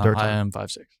on dirt. I am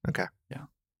 5'6". Okay. Yeah.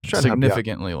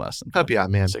 Significantly less than help you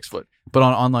out, man. 6 foot. But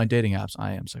on online dating apps,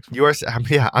 I am 6 foot. You are,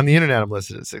 yeah. On the internet, I'm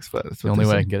listed at 6 foot. That's the only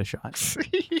way I can get a shot.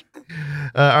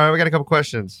 All right, we got a couple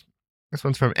questions. This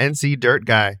one's from NC Dirt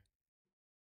Guy.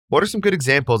 What are some good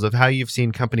examples of how you've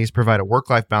seen companies provide a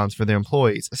work-life balance for their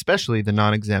employees, especially the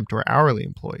non-exempt or hourly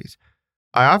employees?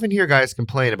 I often hear guys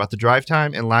complain about the drive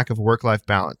time and lack of work-life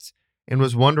balance, and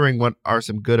was wondering what are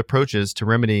some good approaches to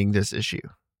remedying this issue.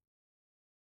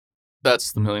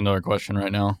 That's the $1 million question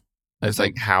right now. It's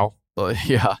like how?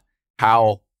 Yeah,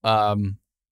 how? I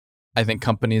think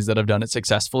companies that have done it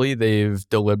successfully, they've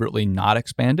deliberately not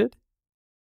expanded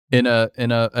in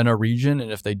a region,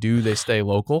 and if they do, they stay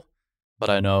local. But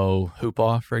I know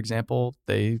Hoopah, for example,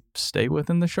 they stay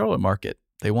within the Charlotte market.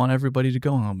 They want everybody to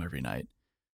go home every night.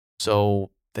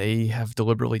 So they have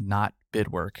deliberately not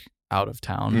bid work out of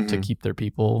town to keep their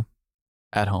people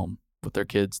at home with their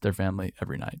kids, their family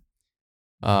every night.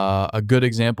 A good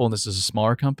example, and this is a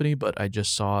smaller company, but I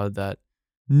just saw that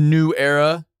New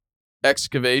Era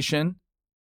Excavation.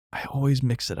 I always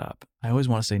mix it up. I always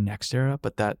want to say Next Era,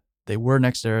 but that they were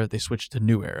Next Era. They switched to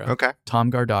New Era. Okay.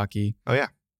 Tom Gardocki. Oh, yeah.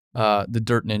 The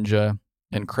Dirt Ninja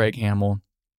and Craig Hamill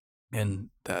and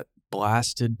that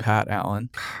blasted Pat Allen.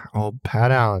 Oh, Pat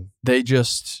Allen.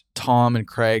 Tom and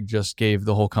Craig just gave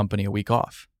the whole company a week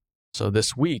off. So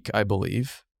this week, I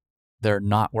believe, they're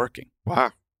not working.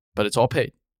 Wow. But it's all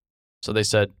paid. So they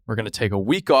said, we're going to take a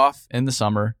week off in the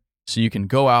summer so you can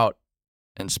go out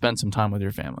and spend some time with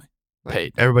your family.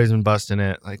 Paid. Everybody's been busting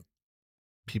it. Like,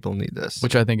 people need this.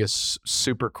 Which I think is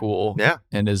super cool. Yeah.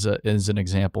 And is an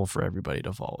example for everybody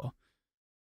to follow.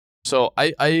 So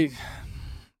I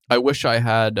wish I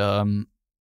had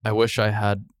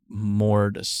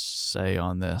more to say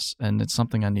on this, and it's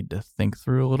something I need to think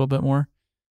through a little bit more.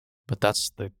 But that's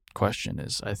the question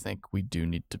is I think we do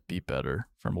need to be better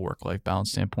from a work-life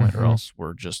balance standpoint, or else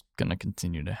we're just going to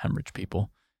continue to hemorrhage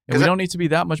people. And we don't need to be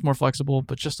that much more flexible,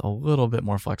 but just a little bit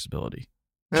more flexibility.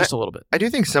 Just a little bit. I do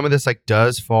think some of this like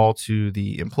does fall to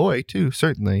the employee too,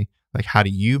 certainly. Like, how do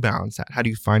you balance that? How do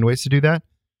you find ways to do that?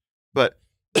 But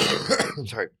I'm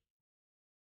sorry.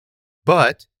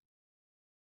 But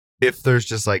if there's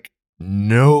just like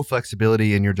no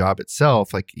flexibility in your job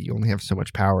itself, like you only have so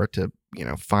much power to,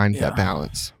 find that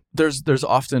balance. There's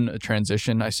often a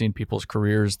transition I see in people's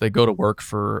careers. They go to work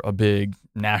for a big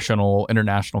national,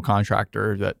 international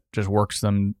contractor that just works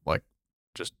them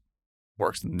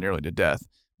nearly to death.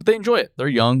 But they enjoy it. They're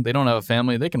young. They don't have a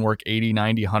family. They can work 80,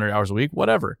 90, 100 hours a week,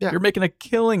 whatever. Yeah. You're making a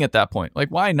killing at that point. Like,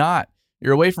 why not?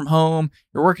 You're away from home.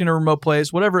 You're working in a remote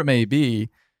place, whatever it may be.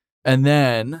 And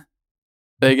then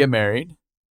they get married.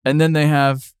 And then they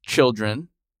have children.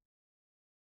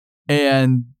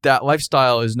 And that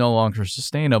lifestyle is no longer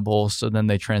sustainable. So then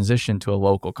they transition to a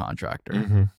local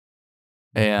contractor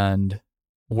and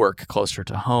work closer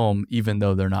to home, even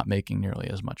though they're not making nearly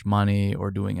as much money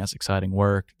or doing as exciting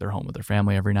work. They're home with their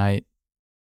family every night.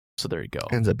 So there you go.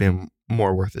 Ends up being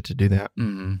more worth it to do that.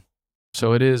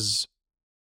 So it is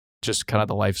just kind of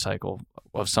the life cycle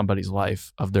of somebody's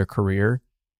life, of their career.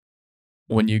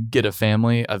 When you get a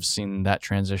family, I've seen that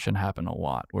transition happen a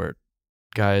lot where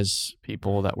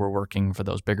people that were working for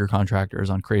those bigger contractors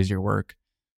on crazier work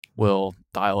will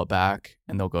dial it back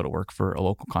and they'll go to work for a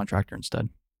local contractor instead.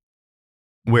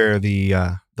 where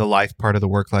the life part of the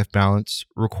work-life balance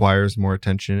requires more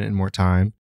attention and more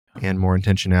time and more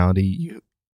intentionality. You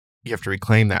have to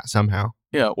reclaim that somehow.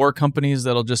 Yeah, or companies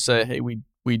that'll just say, hey,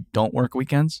 we don't work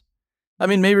weekends. I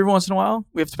mean, maybe every once in a while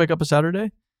we have to pick up a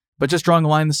Saturday, but just drawing a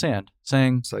line in the sand,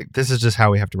 saying it's like, this is just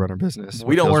how we have to run our business.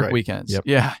 We don't work right. weekends. Yep.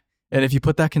 Yeah. And if you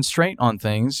put that constraint on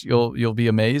things, you'll be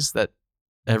amazed that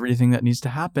everything that needs to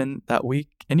happen that week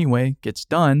anyway gets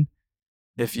done.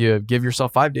 If you give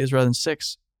yourself 5 days rather than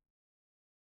 6,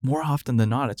 more often than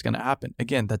not, it's going to happen.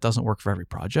 Again, that doesn't work for every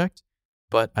project,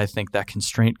 but I think that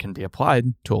constraint can be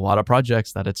applied to a lot of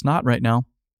projects that it's not right now.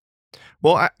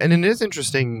 Well, and it is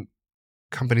interesting,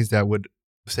 companies that would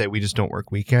say we just don't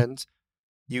work weekends,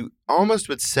 you almost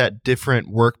would set different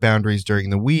work boundaries during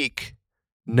the week,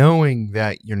 knowing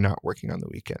that you're not working on the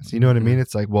weekends. You know what I mean?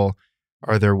 It's like, well,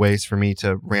 are there ways for me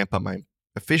to ramp up my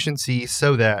efficiency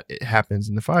so that it happens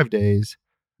in the 5 days?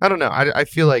 I don't know. I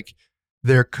feel like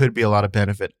there could be a lot of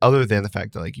benefit other than the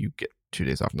fact that like you get 2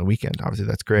 days off on the weekend. Obviously,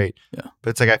 that's great. Yeah.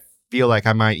 But it's like I feel like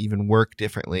I might even work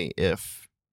differently if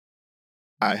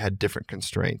I had different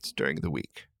constraints during the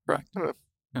week. Right. I don't know.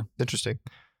 Yeah. Interesting.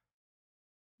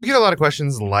 We get a lot of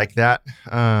questions like that.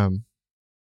 And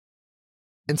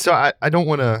so I don't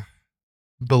want to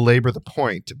belabor the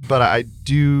point, but I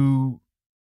do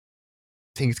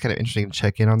think it's kind of interesting to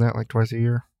check in on that like twice a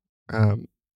year.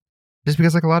 Just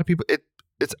because like a lot of people,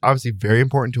 it's obviously very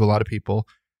important to a lot of people,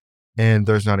 and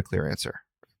there's not a clear answer.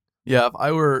 Yeah,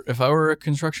 if I were a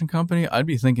construction company, I'd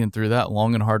be thinking through that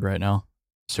long and hard right now.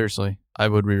 Seriously, I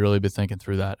would really be thinking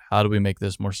through that. How do we make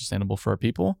this more sustainable for our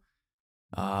people?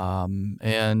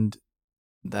 And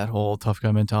that whole tough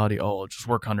guy mentality, oh, just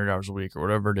work 100 hours a week or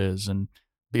whatever it is, and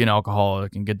be an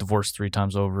alcoholic and get divorced 3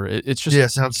 times over. It's just, yeah,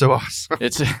 sounds so awesome.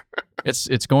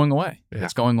 it's going away. Yeah.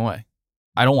 It's going away.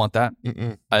 I don't want that.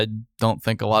 Mm-mm. I don't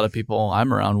think a lot of people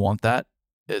I'm around want that.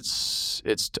 It's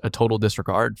a total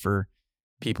disregard for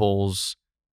people's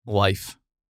life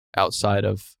outside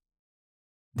of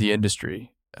the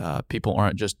industry. People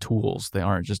aren't just tools. They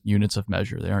aren't just units of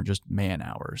measure. They aren't just man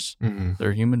hours. Mm-hmm.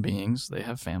 They're human beings. They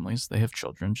have families. They have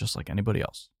children just like anybody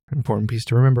else. Important piece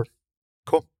to remember.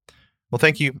 Cool. Well,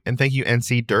 thank you. And thank you,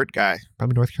 NC Dirt Guy.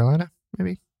 Probably North Carolina,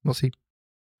 maybe. We'll see.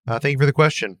 Thank you for the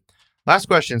question. Last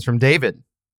question is from David.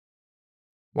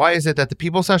 Why is it that the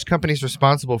people/companies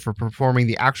responsible for performing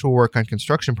the actual work on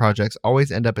construction projects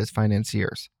always end up as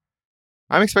financiers?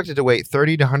 I'm expected to wait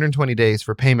 30 to 120 days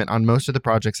for payment on most of the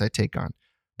projects I take on.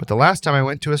 But the last time I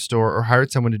went to a store or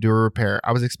hired someone to do a repair,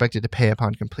 I was expected to pay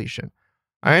upon completion.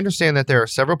 I understand that there are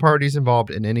several parties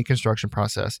involved in any construction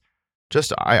process.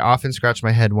 Just I often scratch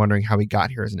my head wondering how we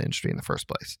got here as an industry in the first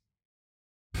place.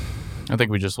 I think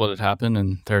we just let it happen,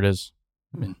 and there it is.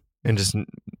 I mean, and just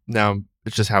now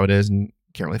it's just how it is, and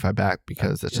can't really fight back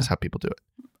because that's just how people do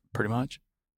it. Pretty much.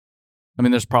 I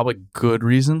mean, there's probably good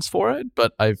reasons for it,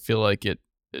 but I feel like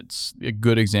it's a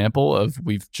good example of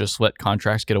we've just let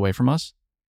contracts get away from us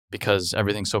because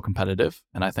everything's so competitive.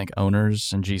 And I think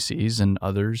owners and GCs and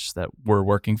others that we're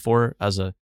working for as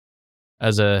a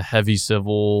heavy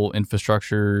civil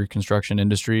infrastructure construction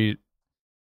industry,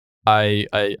 I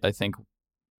think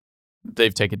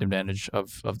they've taken advantage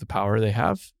of the power they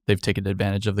have. They've taken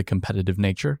advantage of the competitive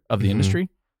nature of the industry.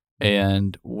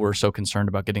 And we're so concerned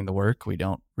about getting the work, we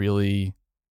don't really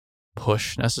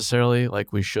push necessarily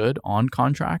like we should on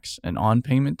contracts and on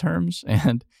payment terms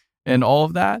and all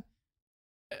of that.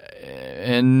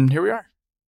 And here we are.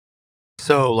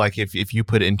 So like if you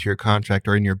put it into your contract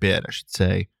or in your bid, I should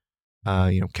say,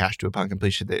 cash due upon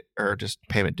completion, or just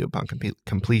payment due upon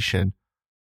completion,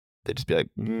 they'd just be like,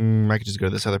 I could just go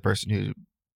to this other person who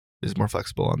is more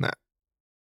flexible on that.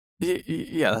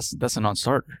 Yeah, that's a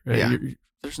non-starter. Right? Yeah.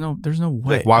 There's no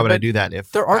way. Like, why would I do that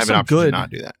if there are I have some an option good, to not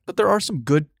do that? But there are some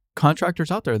good contractors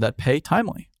out there that pay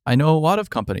timely. I know a lot of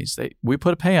companies, we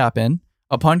put a pay app in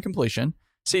upon completion.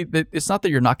 See, it's not that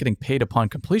you're not getting paid upon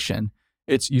completion.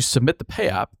 It's you submit the pay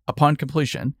app upon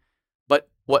completion. But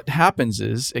what happens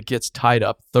is it gets tied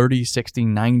up 30, 60,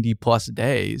 90 plus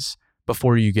days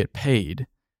before you get paid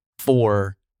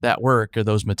for that work or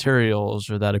those materials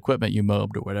or that equipment you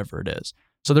mobbed or whatever it is.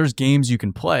 So there's games you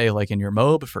can play, like in your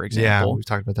MOB, for example. Yeah, we've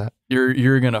talked about that.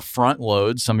 You're going to front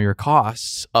load some of your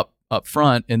costs up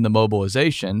front in the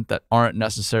mobilization that aren't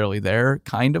necessarily there,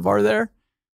 kind of are there.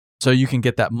 So you can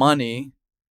get that money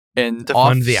and to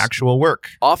fund the actual work.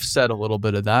 Offset a little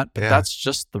bit of that, but that's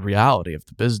just the reality of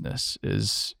the business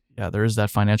is, there is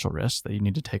that financial risk that you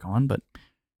need to take on, but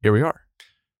here we are.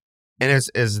 And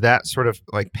is that sort of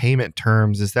like payment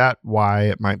terms, is that why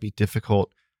it might be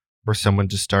difficult for someone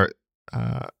to start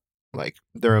like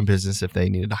their own business if they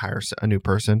needed to hire a new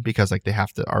person, because like they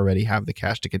have to already have the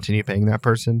cash to continue paying that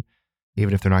person,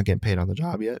 even if they're not getting paid on the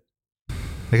job yet.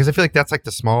 Because I feel like that's like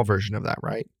the small version of that,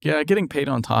 right? Yeah, getting paid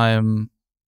on time.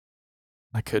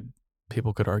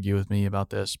 People could argue with me about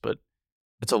this, but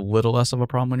it's a little less of a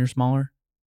problem when you're smaller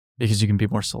because you can be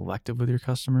more selective with your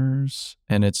customers,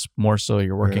 and it's more so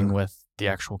you're working with the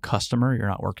actual customer. You're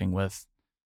not working with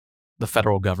the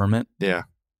federal government. Yeah.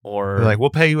 Or they're like,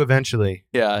 we'll pay you eventually.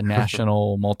 Yeah,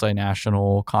 national,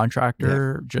 multinational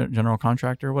contractor, general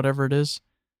contractor, whatever it is.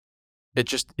 It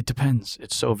depends.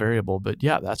 It's so variable. But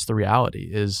yeah, that's the reality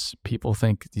is people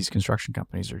think these construction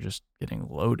companies are just getting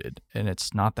loaded, and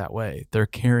it's not that way. They're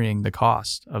carrying the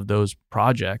cost of those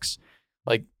projects.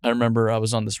 Like I remember I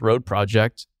was on this road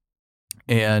project,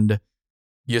 and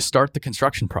you start the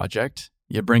construction project,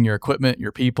 you bring your equipment,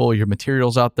 your people, your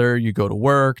materials out there, you go to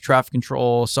work, traffic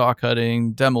control, saw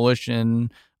cutting,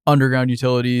 demolition, underground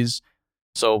utilities.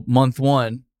 So month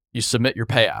 1, you submit your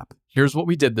pay app. Here's what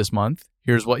we did this month.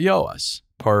 Here's what you owe us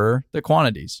per the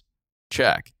quantities.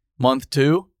 Check. Month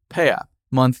 2, pay app.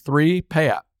 Month 3, pay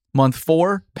app. Month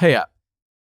 4, pay app.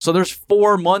 So there's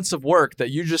 4 months of work that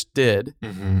you just did,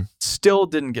 still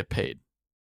didn't get paid.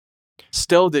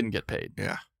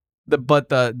 Yeah. But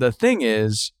the thing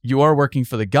is, you are working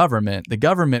for the government. The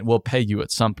government will pay you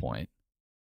at some point.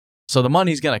 So the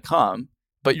money's going to come,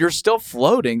 but you're still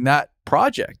floating that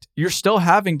project. You're still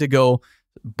having to go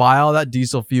buy all that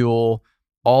diesel fuel,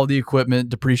 all the equipment,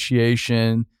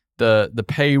 depreciation, the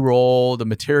payroll, the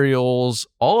materials,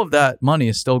 all of that money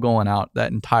is still going out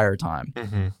that entire time.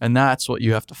 And that's what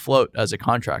you have to float as a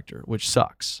contractor, which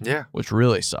sucks. Yeah. Which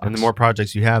really sucks. And the more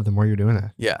projects you have, the more you're doing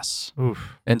that. Yes.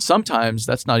 Oof. And sometimes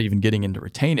that's not even getting into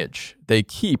retainage. They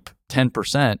keep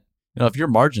 10%. If your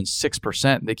margin's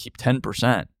 6%, they keep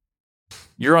 10%.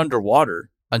 You're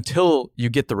underwater until you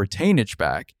get the retainage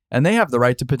back, and they have the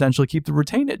right to potentially keep the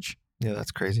retainage. Yeah,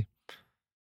 that's crazy.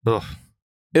 Ugh.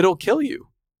 It'll kill you.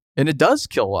 And it does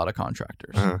kill a lot of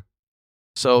contractors.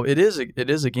 So it is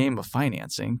a game of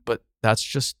financing, but that's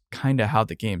just kind of how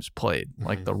the game's played.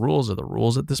 Like the rules are the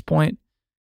rules at this point.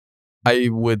 I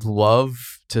would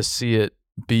love to see it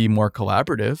be more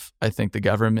collaborative. I think the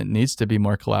government needs to be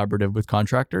more collaborative with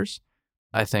contractors.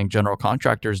 I think general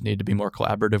contractors need to be more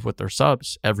collaborative with their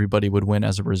subs. Everybody would win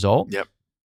as a result. Yep.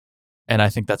 And I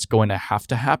think that's going to have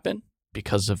to happen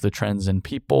because of the trends in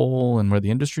people and where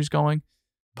the industry's going.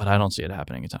 But I don't see it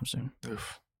happening anytime soon.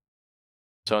 Oof.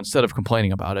 So instead of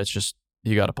complaining about it, it's just,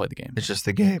 you got to play the game. It's just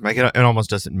the game. Like it almost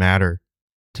doesn't matter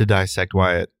to dissect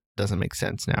why it doesn't make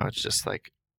sense now. It's just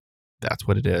like, that's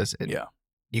what it is. And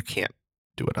you can't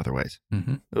do it otherwise.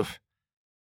 Oof.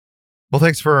 Well,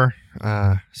 thanks for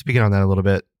speaking on that a little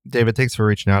bit. David, thanks for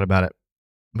reaching out about it.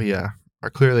 We are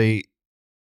clearly,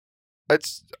 I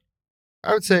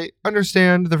would say,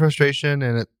 understand the frustration,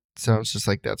 and it sounds just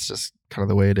like that's just kind of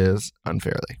the way it is,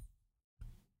 unfairly.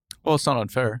 Well, it's not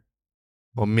unfair.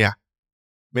 Well, yeah.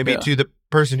 Maybe to the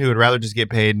person who would rather just get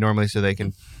paid normally so they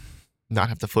can not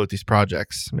have to float these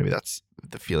projects. Maybe that's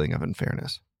the feeling of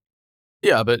unfairness.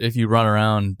 Yeah, but if you run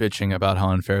around bitching about how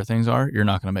unfair things are, you're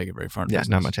not going to make it very far. Yeah,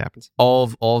 not much happens.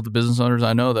 All of the business owners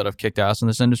I know that have kicked ass in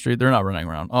this industry, they're not running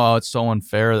around, oh, it's so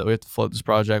unfair that we have to float this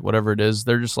project, whatever it is.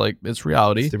 They're just like, it's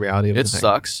reality. It's the reality of it. It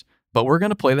sucks, but we're going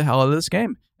to play the hell out of this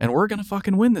game, and we're going to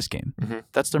fucking win this game.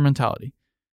 That's their mentality.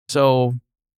 So,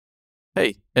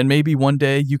 hey, and maybe one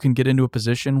day you can get into a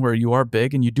position where you are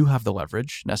big and you do have the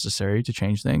leverage necessary to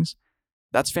change things.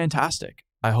 That's fantastic.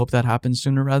 I hope that happens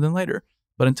sooner rather than later.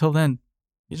 But until then,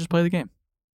 you just play the game.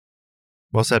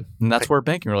 Well said. And that's where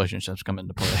banking relationships come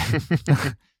into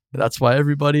play. That's why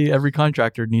every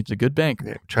contractor needs a good bank.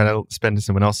 Yeah, try to spend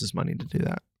someone else's money to do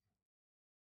that.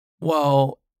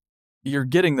 Well, you're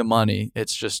getting the money.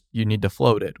 It's just you need to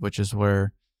float it, which is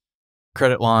where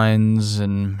credit lines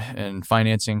and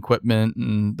financing equipment,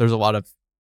 and there's a lot of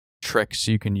tricks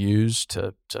you can use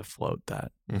to float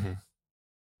that.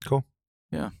 Cool.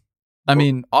 Yeah. I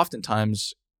mean,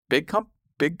 oftentimes big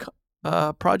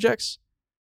projects,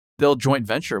 they'll joint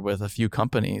venture with a few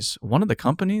companies. One of the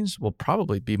companies will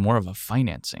probably be more of a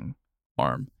financing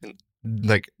arm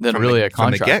than really a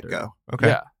contractor. From the get-go.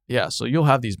 Okay. Yeah. So you'll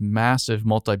have these massive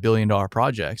multi-billion-dollar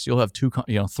projects. You'll have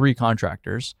 3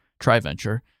 contractors,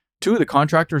 tri-venture. 2 of the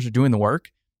contractors are doing the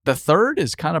work. The third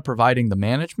is kind of providing the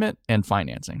management and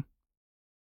financing.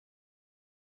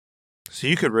 So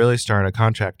you could really start a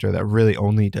contractor that really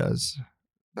only does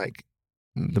like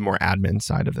the more admin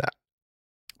side of that.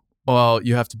 Well,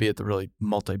 you have to be at the really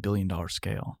multi-billion-dollar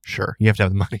scale. Sure. You have to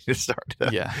have the money to start.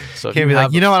 Yeah. So you can't be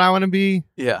like, you know what I want to be?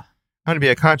 Yeah. I want to be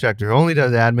a contractor who only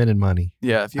does admin and money.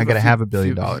 Yeah. If you I got to have $1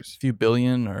 billion. Few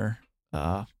billion or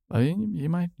I mean, you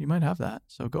might have that,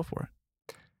 so go for it.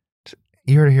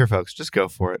 You heard it here, folks. Just go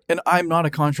for it. And I'm not a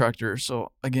contractor,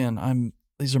 so again,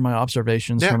 these are my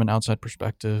observations from an outside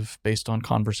perspective based on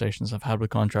conversations I've had with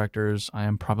contractors. I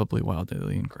am probably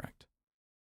wildly incorrect.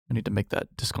 I need to make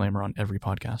that disclaimer on every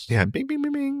podcast. Yeah, bing, bing,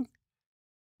 bing, bing.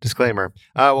 Disclaimer.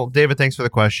 Well, David, thanks for the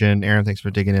question. Aaron, thanks for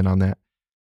digging in on that.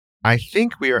 I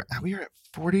think we are at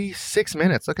 46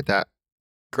 minutes. Look at that.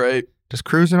 Great. Just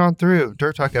cruising on through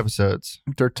Dirt Talk episodes.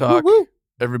 Dirt Talk. Woo-woo.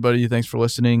 Everybody, thanks for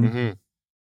listening. Mm-hmm.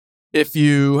 If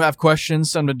you have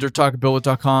questions, send them to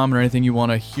dirttalk@buildit.com or anything you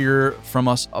want to hear from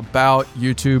us about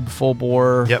YouTube, full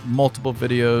bore, multiple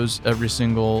videos every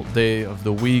single day of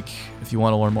the week. If you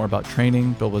want to learn more about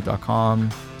training, buildit.com.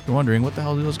 If you're wondering, what the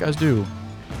hell do those guys do?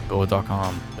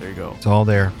 Buildit.com. There you go. It's all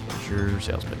there. There's your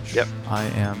sales pitch. Yep. I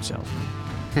am salesman.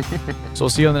 So we'll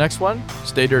see you on the next one.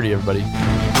 Stay dirty, everybody.